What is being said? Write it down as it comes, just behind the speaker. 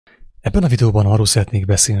Ebben a videóban arról szeretnék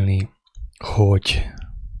beszélni, hogy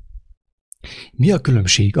mi a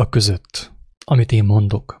különbség a között, amit én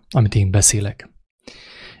mondok, amit én beszélek,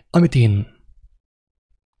 amit én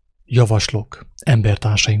javaslok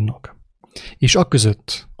embertársaimnak, és a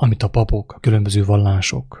között, amit a papok, a különböző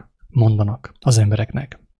vallások mondanak az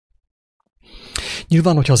embereknek.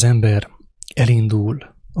 Nyilván, hogyha az ember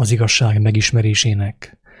elindul az igazság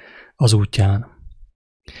megismerésének az útján,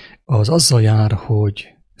 az azzal jár, hogy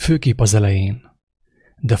főképp az elején,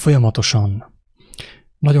 de folyamatosan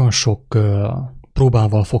nagyon sok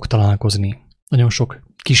próbával fog találkozni, nagyon sok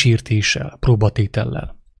kísértéssel,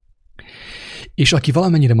 próbatétellel. És aki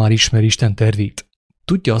valamennyire már ismeri Isten tervét,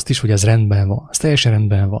 tudja azt is, hogy ez rendben van, ez teljesen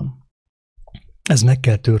rendben van. Ez meg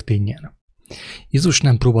kell történjen. Jézus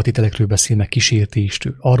nem próbatételekről beszél, meg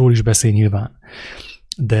kísértéstől, arról is beszél nyilván,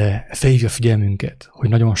 de felhívja figyelmünket, hogy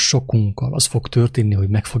nagyon sokunkkal az fog történni, hogy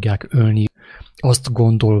meg fogják ölni, azt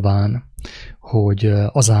gondolván, hogy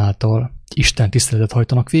azáltal Isten tiszteletet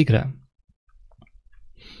hajtanak végre.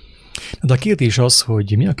 De a kérdés az,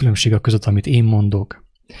 hogy mi a különbség a között, amit én mondok,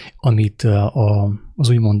 amit az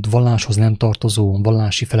úgymond valláshoz nem tartozó,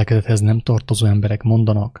 vallási felekezethez nem tartozó emberek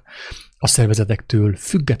mondanak, a szervezetektől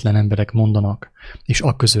független emberek mondanak, és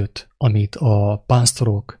a között, amit a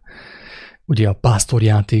pásztorok, ugye a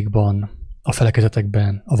pásztorjátékban, a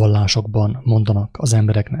felekezetekben, a vallásokban mondanak az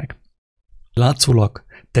embereknek. Látszólag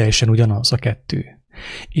teljesen ugyanaz a kettő.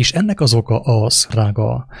 És ennek az oka az,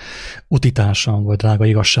 drága utitársam, vagy drága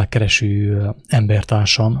igazságkereső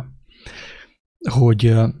embertársam,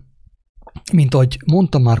 hogy, mint ahogy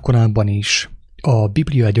mondtam már korábban is, a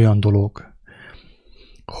Biblia egy olyan dolog,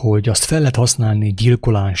 hogy azt fel lehet használni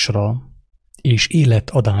gyilkolásra és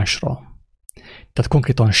életadásra. Tehát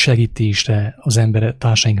konkrétan segítésre, az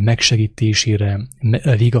embertársaink megsegítésére,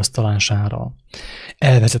 vigasztalására,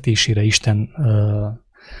 elvezetésére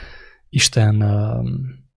Isten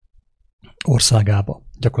országába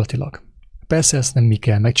gyakorlatilag. Persze ezt nem mi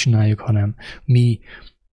kell megcsináljuk, hanem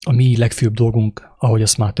a mi legfőbb dolgunk, ahogy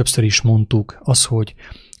azt már többször is mondtuk, az,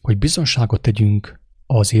 hogy bizonságot tegyünk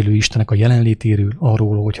az élő Istennek a jelenlétéről,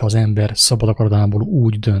 arról, hogyha az ember szabad akaratából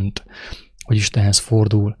úgy dönt, hogy Istenhez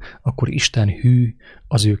fordul, akkor Isten hű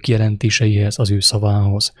az ő kijelentéseihez, az ő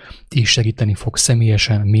szavához, és segíteni fog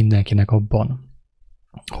személyesen mindenkinek abban,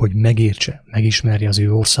 hogy megértse, megismerje az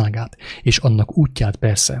ő országát, és annak útját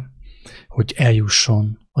persze, hogy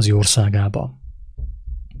eljusson az ő országába.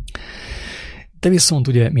 De viszont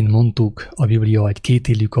ugye, mint mondtuk, a Biblia egy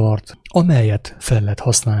kétélű kard, amelyet fel lehet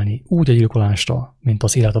használni úgy a gyilkolásra, mint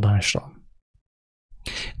az életadásra.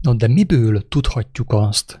 Na, de miből tudhatjuk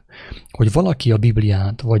azt, hogy valaki a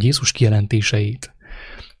Bibliát, vagy Jézus kijelentéseit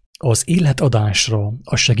az életadásra,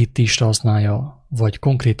 a segítésre használja, vagy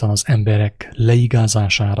konkrétan az emberek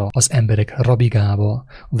leigázására, az emberek rabigába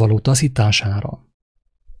való taszítására?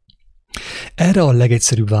 Erre a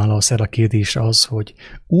legegyszerűbb válasz erre a kérdésre az, hogy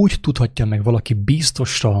úgy tudhatja meg valaki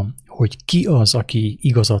biztosra, hogy ki az, aki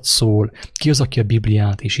igazat szól, ki az, aki a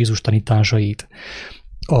Bibliát és Jézus tanításait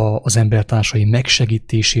az embertársai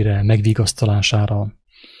megsegítésére, megvigasztalására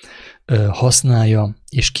használja,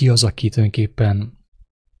 és ki az, aki tulajdonképpen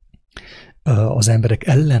az emberek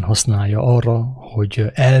ellen használja arra, hogy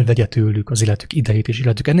elvegye tőlük az életük idejét és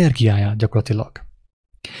életük energiáját gyakorlatilag.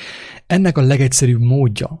 Ennek a legegyszerűbb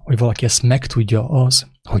módja, hogy valaki ezt megtudja az,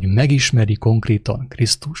 hogy megismeri konkrétan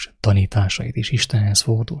Krisztus tanításait és Istenhez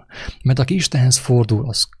fordul. Mert aki Istenhez fordul,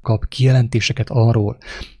 az kap kijelentéseket arról,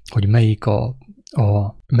 hogy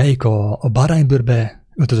melyik a báránybőrbe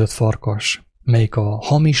öltözött farkas, melyik a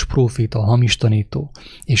hamis próféta, a hamis tanító,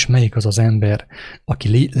 és melyik az az ember,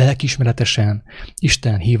 aki lelkiismeretesen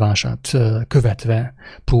Isten hívását követve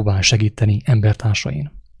próbál segíteni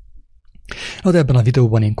embertársain. De ebben a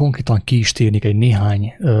videóban én konkrétan ki is térnék egy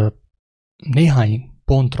néhány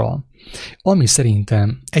pontra, ami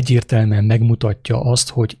szerintem egyértelműen megmutatja azt,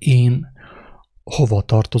 hogy én hova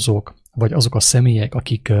tartozok, vagy azok a személyek,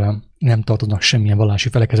 akik nem tartoznak semmilyen vallási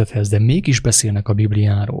felekezethez, de mégis beszélnek a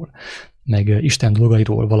Bibliáról, meg Isten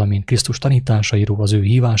dolgairól, valamint Krisztus tanításairól, az ő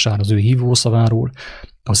hívásáról, az ő hívószaváról,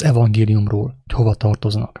 az evangéliumról, hogy hova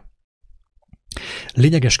tartoznak.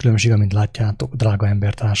 Lényeges különbség, amint látjátok, drága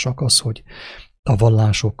embertársak, az, hogy a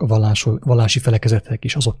vallások, a vallási felekezetek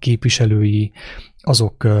és azok képviselői,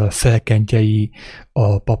 azok felkentjei,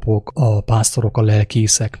 a papok, a pásztorok, a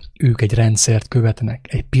lelkészek, ők egy rendszert követnek,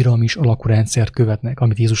 egy piramis alakú rendszert követnek,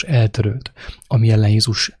 amit Jézus eltörölt, ami ellen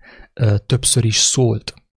Jézus többször is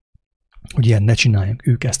szólt, hogy ilyen ne csináljunk,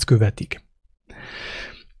 ők ezt követik.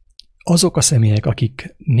 Azok a személyek,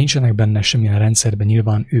 akik nincsenek benne semmilyen rendszerben,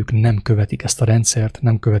 nyilván ők nem követik ezt a rendszert,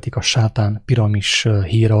 nem követik a sátán piramis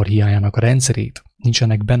hierarchiájának a rendszerét,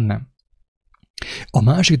 nincsenek benne. A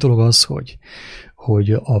másik dolog az,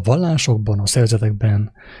 hogy a vallásokban, a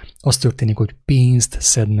szerzetekben az történik, hogy pénzt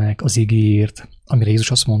szednek az igéért, amire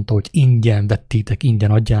Jézus azt mondta, hogy ingyen vettétek,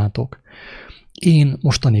 ingyen adjátok. Én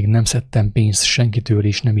mostanig nem szedtem pénzt senkitől,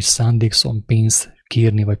 és nem is szándékszom pénzt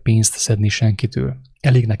kérni, vagy pénzt szedni senkitől.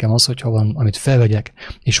 Elég nekem az, hogyha van, amit felvegyek,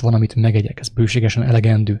 és van, amit megegyek. Ez bőségesen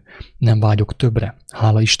elegendő. Nem vágyok többre.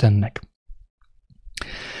 Hála Istennek.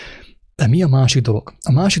 De mi a másik dolog?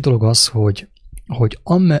 A másik dolog az, hogy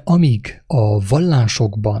amíg a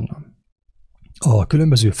vallásokban, a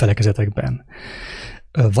különböző felekezetekben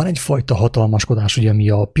van egyfajta hatalmaskodás, ugye, ami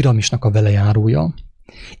a piramisnak a velejárója,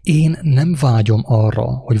 én nem vágyom arra,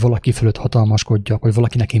 hogy valaki fölött hatalmaskodjak, hogy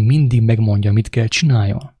valakinek én mindig megmondja, mit kell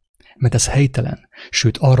csináljon. Mert ez helytelen.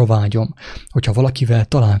 Sőt, arra vágyom, hogyha valakivel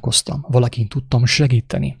találkoztam, valakin tudtam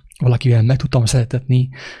segíteni, valakivel meg tudtam szeretetni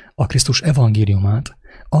a Krisztus evangéliumát,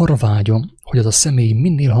 arra vágyom, hogy az a személy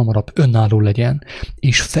minél hamarabb önálló legyen,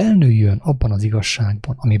 és felnőjön abban az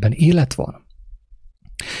igazságban, amiben élet van.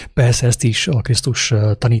 Persze ezt is a Krisztus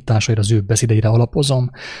tanításaira, az ő beszédeire alapozom,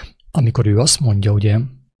 amikor ő azt mondja, ugye,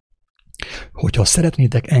 hogyha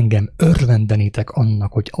szeretnétek engem, örvendenétek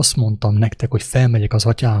annak, hogy azt mondtam nektek, hogy felmegyek az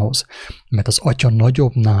atyához, mert az atya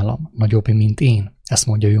nagyobb nálam, nagyobb, mint én. Ezt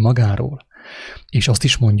mondja ő magáról. És azt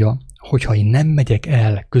is mondja, hogy ha én nem megyek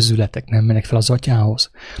el közületek, nem megyek fel az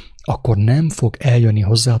atyához, akkor nem fog eljönni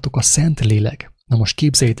hozzátok a Szentlélek. Na most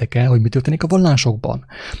képzeljétek el, hogy mi történik a vallásokban.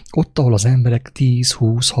 Ott, ahol az emberek 10,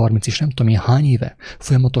 20, 30 és nem tudom én hány éve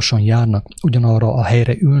folyamatosan járnak, ugyanarra a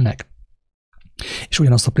helyre ülnek, és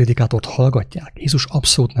ugyanazt a prédikátort hallgatják. Jézus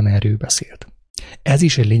abszolút nem erről beszélt. Ez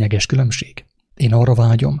is egy lényeges különbség. Én arra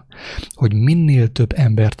vágyom, hogy minél több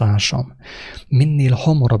embertársam, minél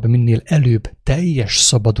hamarabb, minél előbb teljes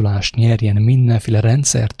szabadulást nyerjen mindenféle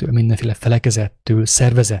rendszertől, mindenféle felekezettől,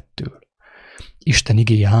 szervezettől. Isten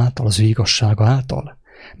igéje által, az ő igazsága által,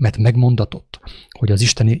 mert megmondatott, hogy az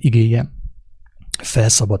Isten igéje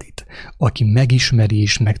felszabadít. Aki megismeri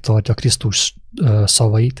és megtartja Krisztus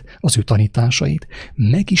szavait, az ő tanításait,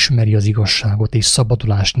 megismeri az igazságot és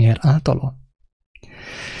szabadulást nyer általa.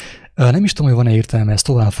 Nem is tudom, hogy van-e értelme, ezt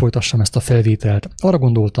tovább folytassam ezt a felvételt. Arra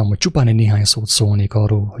gondoltam, hogy csupán egy néhány szót szólnék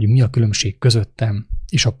arról, hogy mi a különbség közöttem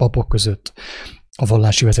és a papok között, a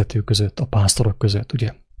vallási vezetők között, a pásztorok között,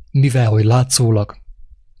 ugye? Mivel, hogy látszólag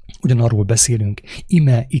ugyanarról beszélünk,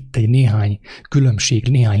 ime itt egy néhány különbség,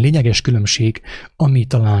 néhány lényeges különbség, ami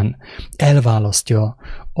talán elválasztja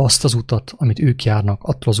azt az utat, amit ők járnak,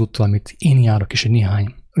 attól az úttól, amit én járok, és egy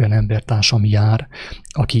néhány olyan embertársam jár,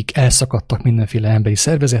 akik elszakadtak mindenféle emberi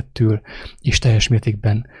szervezettől, és teljes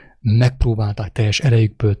mértékben megpróbálták teljes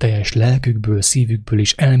erejükből, teljes lelkükből, szívükből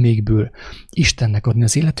és elmékből Istennek adni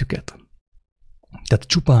az életüket. Tehát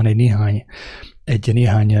csupán egy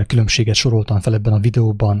néhány különbséget soroltam fel ebben a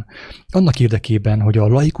videóban, annak érdekében, hogy a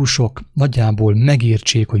laikusok nagyjából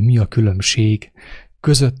megértsék, hogy mi a különbség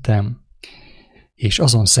közöttem és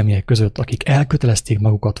azon személyek között, akik elkötelezték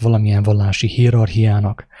magukat valamilyen vallási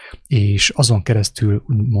hierarchiának, és azon keresztül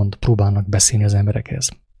úgymond próbálnak beszélni az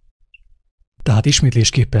emberekhez. Tehát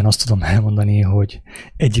ismétlésképpen azt tudom elmondani, hogy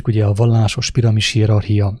egyik ugye a vallásos piramis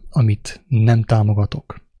hierarchia, amit nem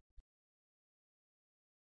támogatok.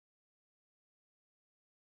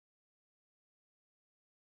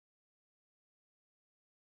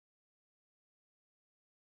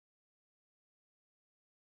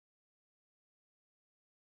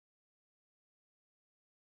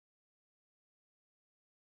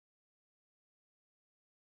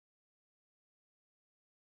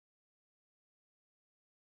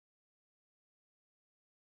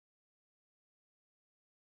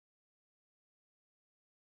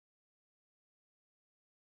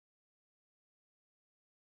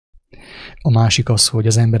 A másik az, hogy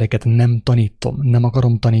az embereket nem tanítom, nem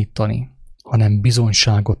akarom tanítani, hanem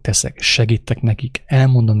bizonyságot teszek, segítek nekik,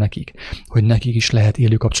 elmondom nekik, hogy nekik is lehet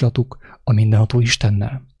élő kapcsolatuk a mindenható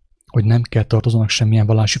Istennel, hogy nem kell tartozzanak semmilyen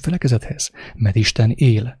vallási felekezethez, mert Isten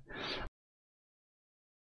él.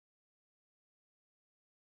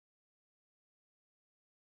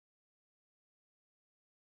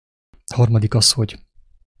 Harmadik az, hogy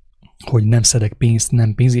nem szedek pénzt,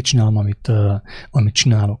 nem pénzét csinálom, amit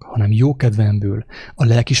csinálok, hanem jó kedvemből, a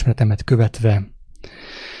lelkiismeretemet követve.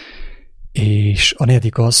 És a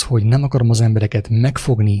negyedik az, hogy nem akarom az embereket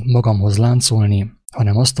megfogni, magamhoz láncolni,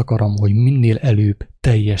 hanem azt akarom, hogy minél előbb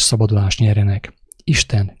teljes szabadulást nyerjenek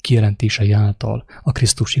Isten kijelentései által, a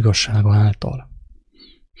Krisztus igazsága által.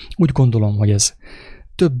 Úgy gondolom, hogy ez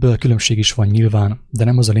több különbség is van nyilván, de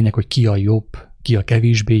nem az a lényeg, hogy ki a jobb, ki a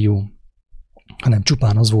kevésbé jó, hanem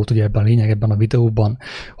csupán az volt ugye ebben a lényeg ebben a videóban,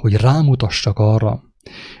 hogy rámutassak arra,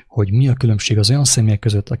 hogy mi a különbség az olyan személyek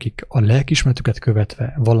között, akik a lelkiismeretüket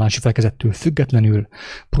követve, vallási felekezettől függetlenül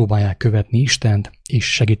próbálják követni Istent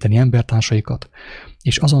és segíteni embertársaikat,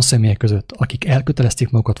 és azon személyek között, akik elkötelezték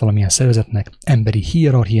magukat valamilyen szervezetnek, emberi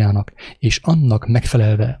hierarchiának, és annak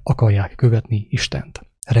megfelelve akarják követni Istent.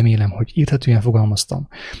 Remélem, hogy érthetően fogalmaztam,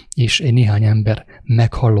 és egy néhány ember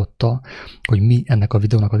meghallotta, hogy mi ennek a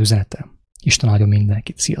videónak az üzenete. Isten áldjon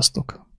mindenkit, sziasztok!